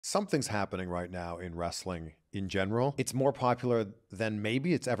something's happening right now in wrestling in general. It's more popular than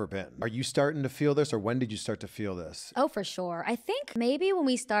maybe it's ever been. Are you starting to feel this, or when did you start to feel this? Oh, for sure. I think maybe when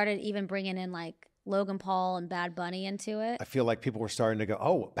we started even bringing in like Logan Paul and Bad Bunny into it. I feel like people were starting to go,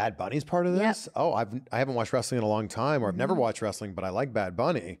 oh, Bad Bunny's part of this? Yep. Oh, I haven't watched wrestling in a long time, or I've never watched wrestling, but I like Bad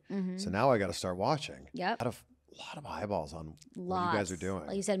Bunny. So now I got to start watching. Yep. A lot of eyeballs on what you guys are doing.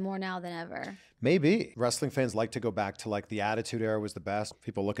 Like you said, more now than ever. Maybe. Wrestling fans like to go back to like the Attitude Era was the best.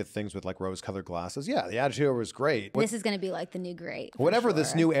 People look at things with like rose-colored glasses. Yeah, the Attitude Era was great. This is going to be like the new great. Whatever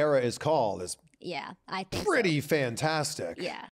this new era is called is I think pretty fantastic. Yeah.